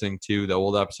you're listening to. The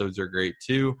old episodes are great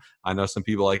too. I know some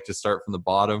people like to start from the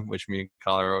bottom, which me and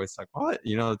Kyle are always like, what?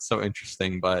 It's so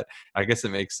interesting, but I guess it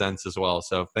makes sense as well.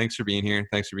 So thanks for being here.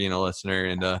 Thanks for being a listener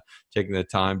and taking the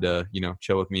time to,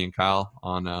 chill with me and Kyle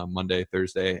on Monday,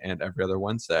 Thursday, and every other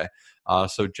Wednesday.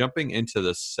 So jumping into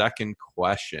the second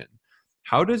question,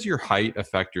 how does your height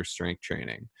affect your strength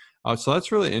training? So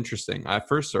that's really interesting. At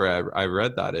first, story I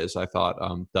read that is I thought,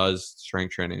 does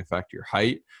strength training affect your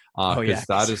height? Oh yeah, Because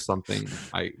that 'cause is something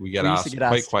we get we used to asked get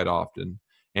asked. quite often.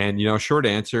 And short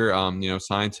answer,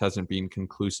 science hasn't been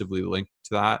conclusively linked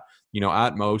to that.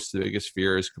 At most, the biggest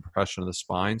fear is compression of the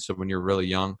spine. So when you're really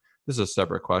young, this is a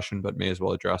separate question, but may as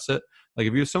well address it. Like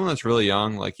if you have someone that's really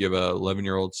young, like you have a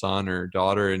 11-year-old son or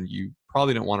daughter, and you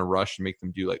probably don't want to rush and make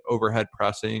them do like overhead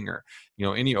pressing or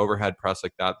any overhead press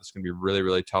like that, that's going to be really,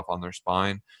 really tough on their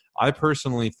spine. I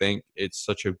personally think it's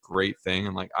such a great thing.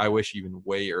 And like, I wish even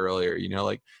way earlier,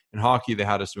 like in hockey, they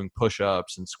had us doing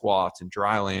push-ups and squats and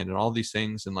dry land and all these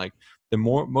things. And like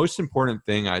most important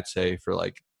thing I'd say for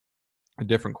like a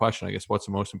different question, I guess, what's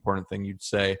the most important thing you'd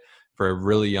say for a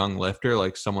really young lifter,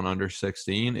 like someone under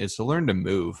 16, is to learn to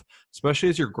move, especially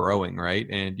as you're growing, right?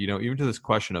 And, even to this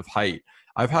question of height,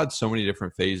 I've had so many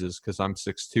different phases because I'm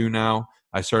 6'2" now.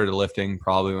 I started lifting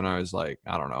probably when I was like,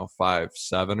 I don't know,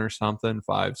 5'7" or something,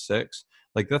 5'6".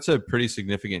 Like that's a pretty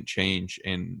significant change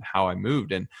in how I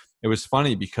moved. And it was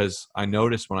funny because I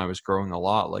noticed when I was growing a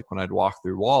lot, like when I'd walk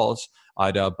through walls,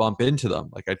 I'd bump into them.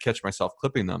 Like I'd catch myself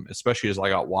clipping them, especially as I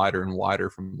got wider and wider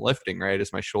from lifting, right?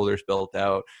 As my shoulders built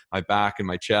out, my back and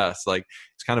my chest. Like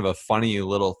it's kind of a funny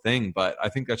little thing, but I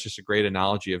think that's just a great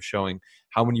analogy of showing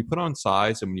how when you put on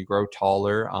size and when you grow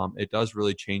taller, it does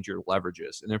really change your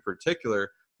leverages. And in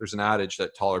particular, there's an adage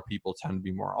that taller people tend to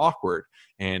be more awkward,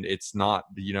 and it's not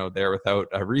there without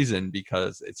a reason,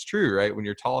 because it's true, right? When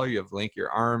you're taller, you have lankier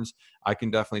arms. I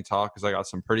can definitely talk because I got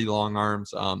some pretty long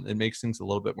arms. It makes things a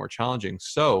little bit more challenging.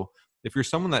 So if you're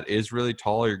someone that is really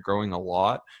tall, you're growing a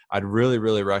lot, I'd really,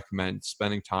 really recommend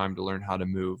spending time to learn how to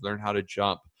move, learn how to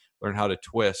jump, learn how to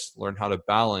twist, learn how to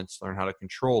balance, learn how to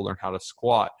control, learn how to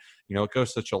squat. It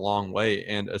goes such a long way.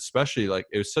 And especially, like,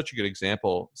 it was such a good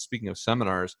example. Speaking of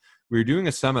seminars, we were doing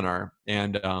a seminar,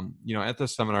 and at the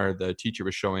seminar, the teacher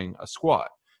was showing a squat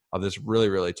of this really,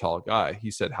 really tall guy.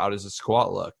 He said, "How does a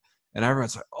squat look?" And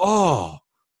everyone's like, "Oh,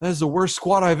 that is the worst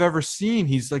squat I've ever seen.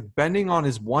 He's like bending on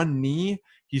his one knee.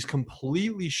 He's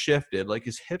completely shifted. Like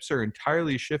his hips are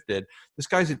entirely shifted. This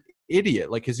guy's an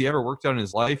idiot. Like, has he ever worked out in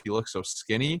his life? He looks so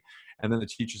skinny." And then the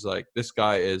teacher's like, "This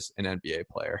guy is an NBA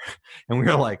player." And we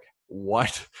were like,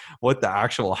 what the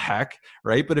actual heck,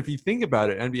 right? But if you think about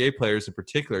it, NBA players in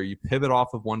particular, you pivot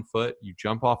off of one foot, you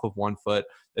jump off of one foot.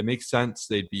 It makes sense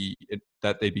they'd be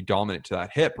dominant to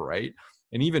that hip, right?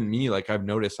 And even me, like I've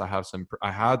noticed I had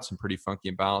some pretty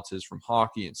funky imbalances from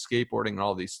hockey and skateboarding and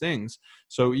all these things.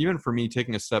 So even for me,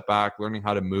 taking a step back, learning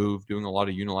how to move, doing a lot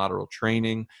of unilateral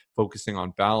training, focusing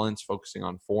on balance, focusing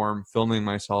on form, filming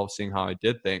myself, seeing how I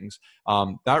did things,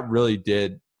 that really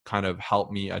did kind of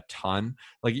help me a ton.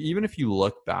 Like even if you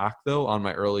look back though on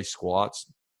my early squats,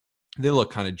 they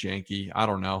look kind of janky. I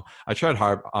don't know. I tried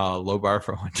hard low bar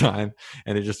for one time,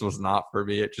 and it just was not for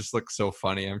me. It just looked so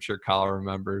funny. I'm sure Kyle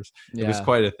remembers. It was Yeah.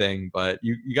 quite a thing. But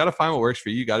you got to find what works for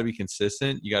you. You got to be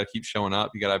consistent. You got to keep showing up.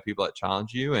 You got to have people that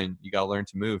challenge you, and you got to learn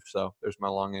to move. So there's my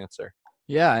long answer.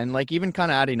 Yeah, and like even kind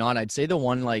of adding on, I'd say the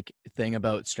one like thing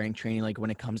about strength training, like when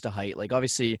it comes to height, like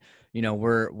obviously,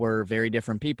 we're very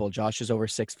different people. Josh is over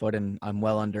 6 foot, and I'm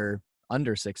well under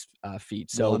 6 feet.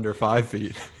 Well, So under 5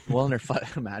 feet. well under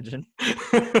five. Imagine.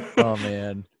 Oh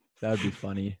man, that would be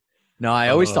funny. No, I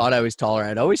always thought I was taller.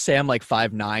 I'd always say I'm like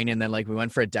 5'9", and then like we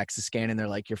went for a DEXA scan, and they're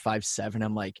like, "You're 5'7".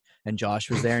 I'm like, and Josh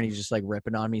was there, and he's just like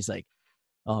ripping on me. He's like,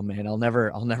 "Oh man, I'll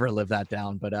never live that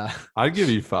down." But I'd give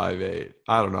you 5'8".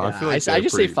 I don't know. I yeah, feel like I they're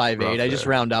just say pretty 5'8". rough I just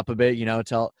there. round up a bit,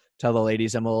 tell the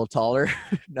ladies I'm a little taller.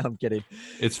 No, I'm kidding.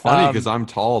 It's funny because I'm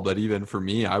tall, but even for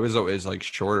me, I was always like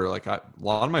shorter. Like a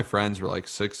lot of my friends were like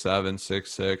 6'7",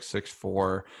 6'6",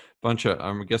 6'4". Bunch of,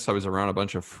 I guess I was around a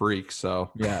bunch of freaks. So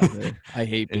Yeah, I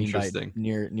hate being by interesting.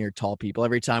 near tall people.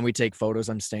 Every time we take photos,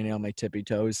 I'm standing on my tippy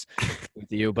toes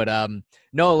with you. But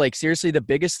no, like seriously, the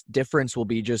biggest difference will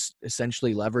be just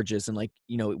essentially leverages, and like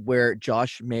where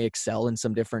Josh may excel in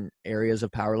some different areas of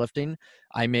powerlifting,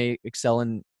 I may excel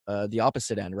in the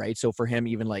opposite end, right? So for him,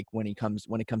 even like when it comes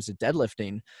to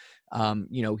deadlifting,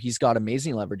 he's got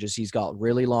amazing leverages. He's got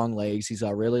really long legs. He's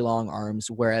got really long arms.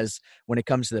 Whereas when it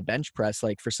comes to the bench press,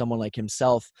 like for someone like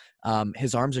himself,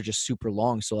 his arms are just super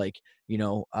long. So like,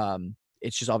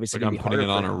 it's just obviously Like going I'm to be putting harder it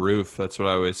for on a him. roof. That's what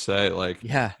I always say. Like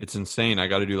Yeah. it's insane. I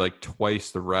got to do like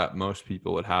twice the rep most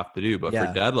people would have to do. But for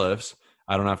Yeah. deadlifts,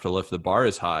 I don't have to lift the bar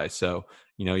as high. So,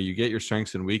 you get your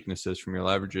strengths and weaknesses from your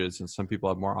leverages, and some people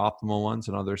have more optimal ones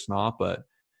and others not, but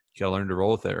you got to learn to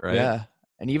roll with it, right? Yeah.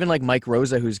 And even like Mike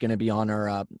Rosa, who's going to be on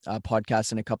our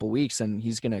podcast in a couple weeks, and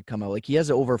he's going to come out, like he has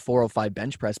over 405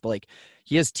 bench press, but like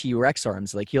he has T-Rex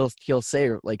arms. Like he'll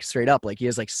say like straight up, like he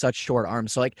has like such short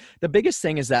arms. So like the biggest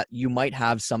thing is that you might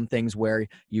have some things where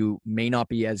you may not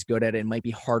be as good at it. It might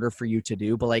be harder for you to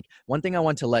do. But like one thing I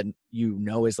want to let you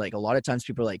know is like a lot of times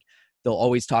people are like, they'll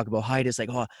always talk about height. It's like,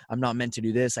 oh, I'm not meant to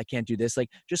do this. I can't do this. Like,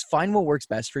 just find what works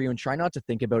best for you and try not to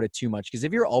think about it too much. Because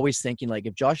if you're always thinking, like,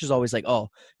 if Josh is always like, oh,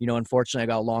 unfortunately,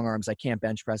 I got long arms. I can't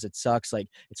bench press. It sucks. Like,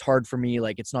 it's hard for me.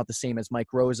 Like, it's not the same as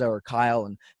Mike Rosa or Kyle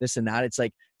and this and that. It's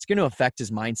like, it's going to affect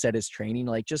his mindset, his training.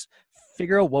 Like, just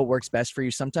figure out what works best for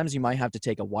you. Sometimes you might have to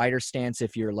take a wider stance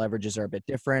if your leverages are a bit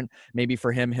different. Maybe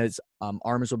for him, his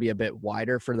arms will be a bit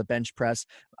wider for the bench press,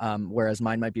 whereas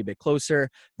mine might be a bit closer.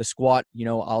 The squat,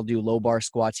 I'll do low bar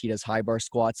squats. He does high bar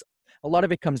squats. A lot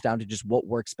of it comes down to just what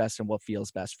works best and what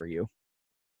feels best for you.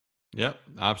 Yep,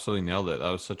 absolutely nailed it. That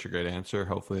was such a great answer.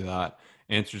 Hopefully that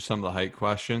answered some of the height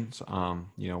questions.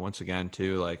 Once again,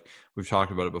 too, like we've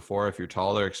talked about it before, if you're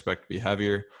taller, expect to be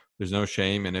heavier. There's no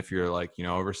shame. And if you're like,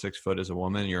 over 6 foot as a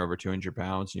woman, you're over 200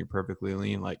 pounds and you're perfectly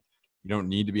lean, like you don't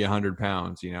need to be 100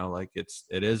 pounds, like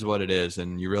it is what it is.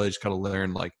 And you really just got to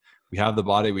learn, like we have the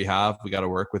body we have, we got to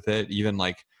work with it. Even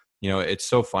like, it's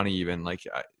so funny, even like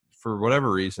for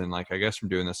whatever reason, like I guess from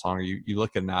doing this longer, you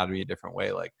look at anatomy a different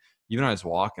way. Like, even when I was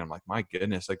walking, I'm like, my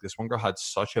goodness, like this one girl had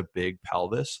such a big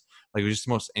pelvis. Like it was just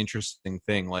the most interesting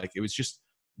thing. Like it was just,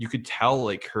 you could tell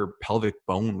like her pelvic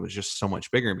bone was just so much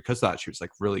bigger. And because of that, she was like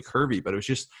really curvy, but it was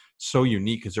just so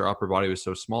unique because her upper body was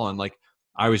so small. And like,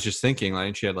 I was just thinking,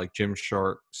 like, she had like Gym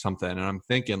Shark something. And I'm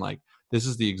thinking like, this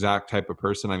is the exact type of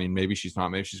person. I mean, maybe she's not,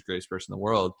 maybe she's the greatest person in the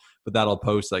world, but that'll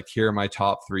post like, here are my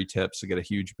top 3 tips to get a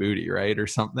huge booty, right? Or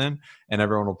something. And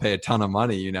everyone will pay a ton of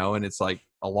money, and it's like,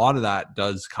 a lot of that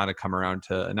does kind of come around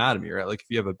to anatomy, right? Like if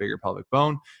you have a bigger pelvic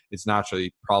bone, it's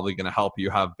naturally probably going to help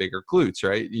you have bigger glutes,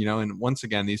 right? And once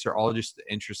again, these are all just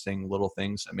interesting little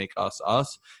things that make us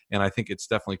us. And I think it's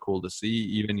definitely cool to see.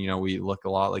 Even, we look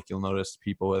a lot, like you'll notice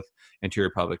people with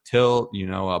anterior pelvic tilt,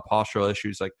 postural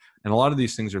issues, like, and a lot of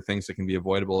these things are things that can be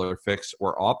avoidable or fixed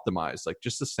or optimized, like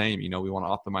just the same, we want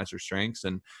to optimize our strengths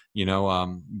and,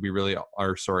 we really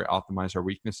optimize our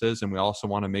weaknesses. And we also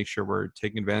want to make sure we're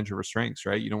taking advantage of our strengths,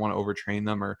 right? You don't want to overtrain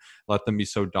them or let them be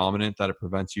so dominant that it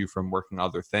prevents you from working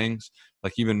other things.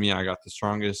 Like even me, I got the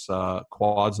strongest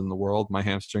quads in the world. My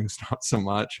hamstrings, not so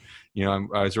much.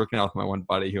 I was working out with my one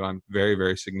buddy who I'm very,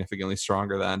 very significantly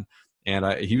stronger than. And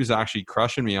he was actually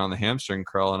crushing me on the hamstring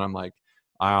curl. And I'm like,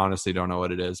 I honestly don't know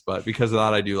what it is. But because of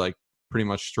that, I do like pretty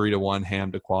much 3-to-1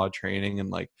 ham to quad training. And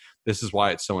like, this is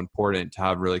why it's so important to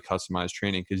have really customized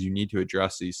training, because you need to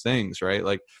address these things, right?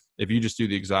 Like if you just do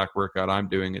the exact workout I'm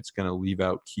doing, it's going to leave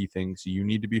out key things you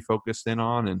need to be focused in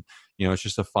on. And, it's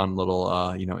just a fun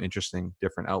little, interesting,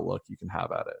 different outlook you can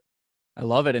have at it. I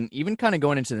love it. And even kind of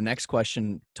going into the next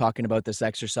question, talking about this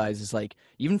exercise is like,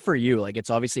 even for you, like it's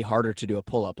obviously harder to do a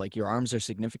pull-up. Like your arms are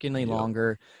significantly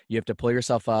longer. You have to pull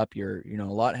yourself up. You're, a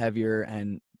lot heavier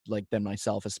and like than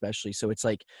myself, especially. So it's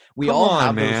like, we Come all on,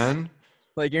 have man. those,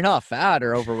 like you're not fat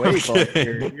or overweight, but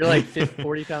like you're like 50,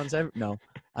 40 pounds. No,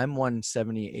 I'm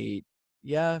 178.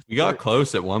 Yeah. We got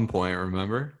close at one point,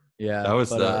 remember? Yeah. That was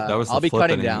the I'll be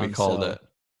cutting flippening down. we called it.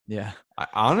 Yeah.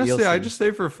 Honestly, I just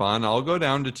say for fun, I'll go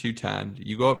down to 210.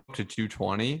 You go up to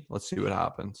 220. Let's see what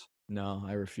happens. No,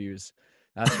 I refuse.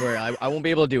 That's where I won't be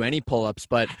able to do any pull-ups,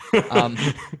 but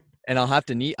and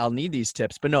I'll need these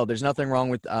tips. But no, there's nothing wrong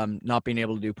with not being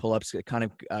able to do pull-ups. It kind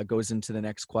of goes into the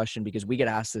next question, because we get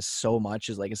asked this so much,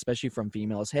 is like, especially from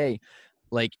females, hey,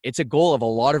 like it's a goal of a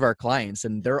lot of our clients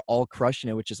and they're all crushing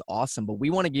it, which is awesome. But we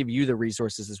want to give you the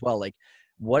resources as well. Like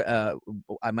what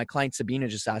my client Sabina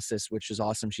just asked this, which is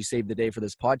awesome. She saved the day for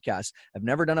this podcast. I've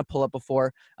never done a pull-up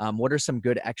before. What are some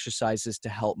good exercises to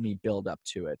help me build up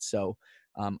to it? So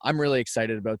I'm really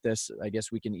excited about this. I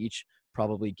guess we can each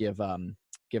probably give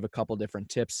a couple different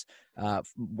tips.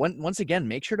 Once again,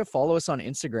 make sure to follow us on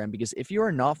Instagram, because if you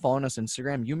are not following us on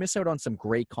Instagram, you miss out on some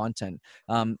great content.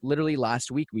 Literally last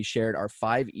week, we shared our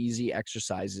 5 easy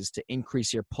exercises to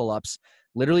increase your pull-ups,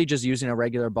 literally just using a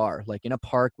regular bar. Like in a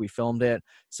park, we filmed it,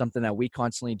 something that we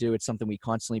constantly do. It's something we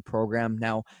constantly program.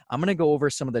 Now, I'm going to go over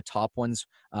some of the top ones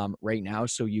right now,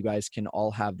 so you guys can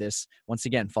all have this. Once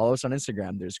again, follow us on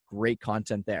Instagram. There's great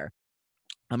content there.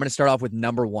 I'm going to start off with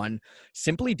number 1,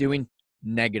 simply doing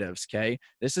negatives. Okay.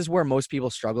 This is where most people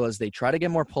struggle, is they try to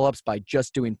get more pull-ups by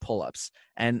just doing pull-ups.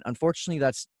 And unfortunately,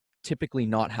 that's typically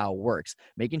not how it works.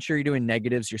 Making sure you're doing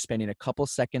negatives, you're spending a couple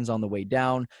seconds on the way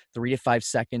down, 3 to 5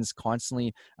 seconds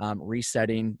constantly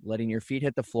resetting, letting your feet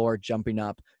hit the floor, jumping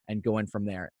up, and going from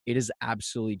there. It is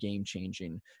absolutely game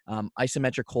changing.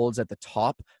 Isometric holds at the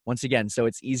top, once again, so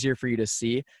it's easier for you to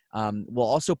see. We'll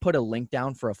also put a link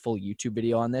down for a full YouTube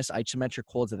video on this. Isometric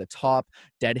holds at the top,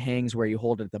 dead hangs where you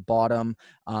hold it at the bottom,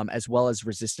 as well as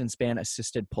resistance band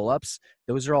assisted pull-ups.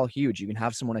 Those are all huge. You can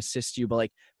have someone assist you, but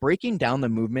like breaking down the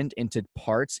movement into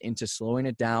parts, into slowing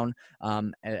it down,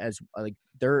 as like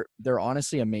they're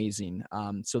honestly amazing.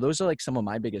 So those are like some of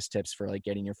my biggest tips for like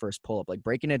getting your first pull-up, like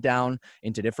breaking it down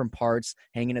into different parts,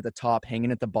 hanging at the top,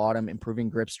 hanging at the bottom, improving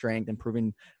grip strength,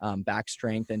 improving back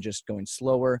strength, and just going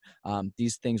slower.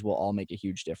 These things will all make a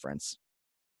huge difference.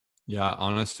 Yeah,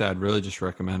 honestly, I'd really just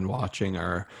recommend watching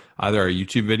either our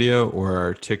YouTube video or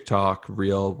our TikTok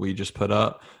reel we just put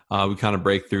up. We kind of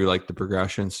break through like the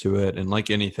progressions to it, and like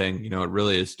anything, it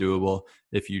really is doable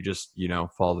if you just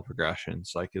follow the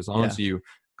progressions. Like as long Yeah. as you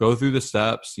go through the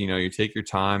steps, you take your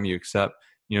time, you accept.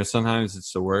 Sometimes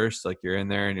it's the worst. Like you're in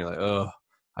there and you're like, oh,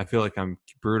 I feel like I'm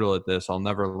brutal at this. I'll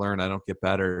never learn. I don't get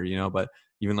better. But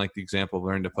even like the example of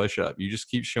learning to push up, you just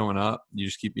keep showing up. You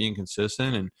just keep being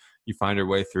consistent, and you find your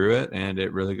way through it, and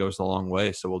it really goes a long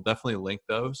way. So we'll definitely link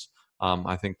those.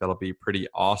 I think that'll be pretty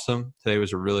awesome. Today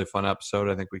was a really fun episode.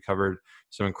 I think we covered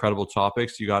some incredible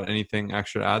topics. You got anything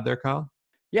extra to add there, Kyle?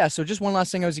 Yeah, so just one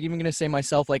last thing I was even going to say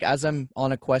myself, like as I'm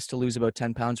on a quest to lose about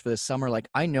 10 pounds for this summer, like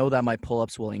I know that my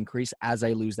pull-ups will increase as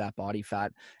I lose that body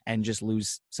fat and just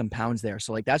lose some pounds there.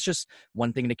 So like that's just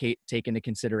one thing to take into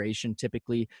consideration.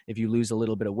 Typically, if you lose a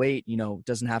little bit of weight, it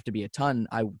doesn't have to be a ton.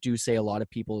 I do say a lot of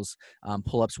people's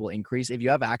pull-ups will increase. If you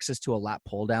have access to a lat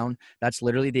pull down, that's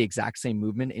literally the exact same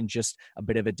movement in just a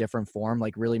bit of a different form,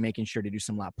 like really making sure to do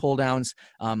some lat pull downs.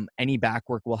 Any back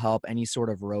work will help, any sort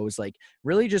of rows, like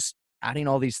really just adding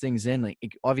all these things in. Like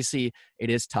obviously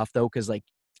it is tough though, because like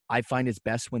I find it's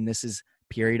best when this is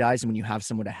periodized and when you have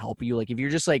someone to help you. Like if you're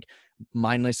just like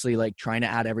mindlessly like trying to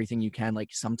add everything you can, like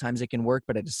sometimes it can work,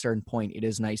 but at a certain point it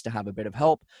is nice to have a bit of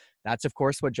help. That's of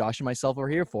course what Josh and myself are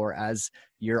here for, as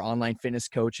your online fitness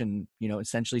coach and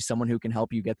essentially someone who can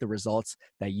help you get the results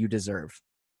that you deserve.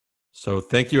 So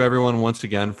thank you everyone once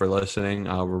again for listening.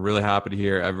 We're really happy to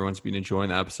hear everyone's been enjoying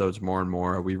the episodes more and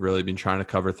more. We've really been trying to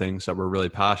cover things that we're really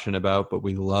passionate about, but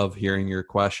we love hearing your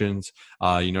questions.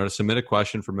 To submit a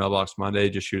question for Mailbox Monday,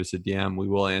 just shoot us a DM. We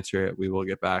will answer it. We will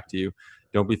get back to you.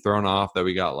 Don't be thrown off that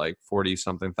we got like 40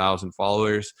 something thousand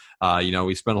followers.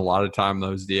 We spend a lot of time in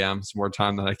those DMs, more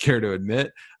time than I care to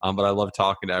admit. But I love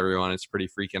talking to everyone. It's pretty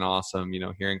freaking awesome,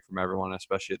 hearing from everyone,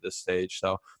 especially at this stage.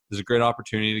 So there's a great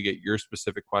opportunity to get your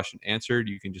specific question answered.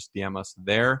 You can just DM us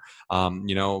there.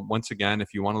 Once again,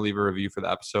 if you want to leave a review for the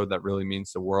episode, that really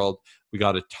means the world. We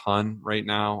got a ton right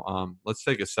now. Let's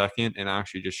take a second and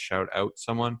actually just shout out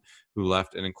someone who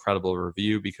left an incredible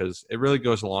review, because it really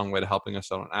goes a long way to helping us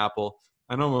out on Apple.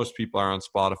 I know most people are on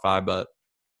Spotify, but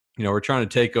we're trying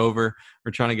to take over.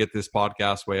 We're trying to get this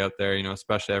podcast way out there,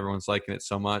 especially everyone's liking it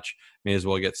so much. May as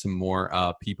well get some more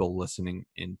people listening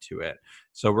into it.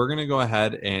 So we're going to go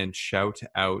ahead and shout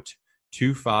out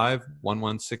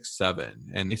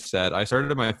 251167. And they said, I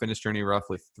started my fitness journey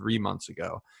roughly 3 months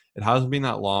ago. It hasn't been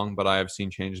that long, but I have seen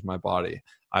changes in my body.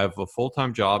 I have a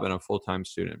full-time job and a full-time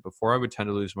student. Before, I would tend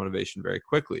to lose motivation very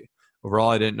quickly.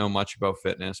 Overall, I didn't know much about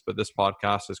fitness, but this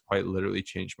podcast has quite literally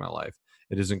changed my life.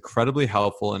 It is incredibly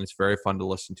helpful, and it's very fun to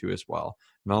listen to as well,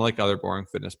 not like other boring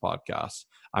fitness podcasts.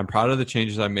 I'm proud of the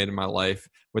changes I've made in my life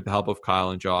with the help of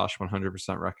Kyle and Josh.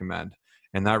 100% recommend.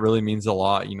 And that really means a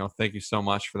lot. Thank you so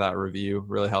much for that review.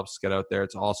 Really helps us get out there.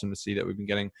 It's awesome to see that we've been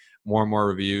getting more and more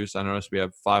reviews. I noticed we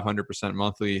have 500%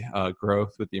 monthly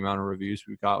growth with the amount of reviews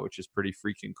we've got, which is pretty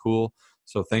freaking cool.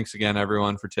 So thanks again,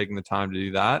 everyone, for taking the time to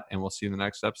do that. And we'll see you in the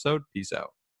next episode. Peace out.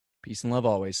 Peace and love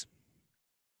always.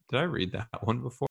 Did I read that one before?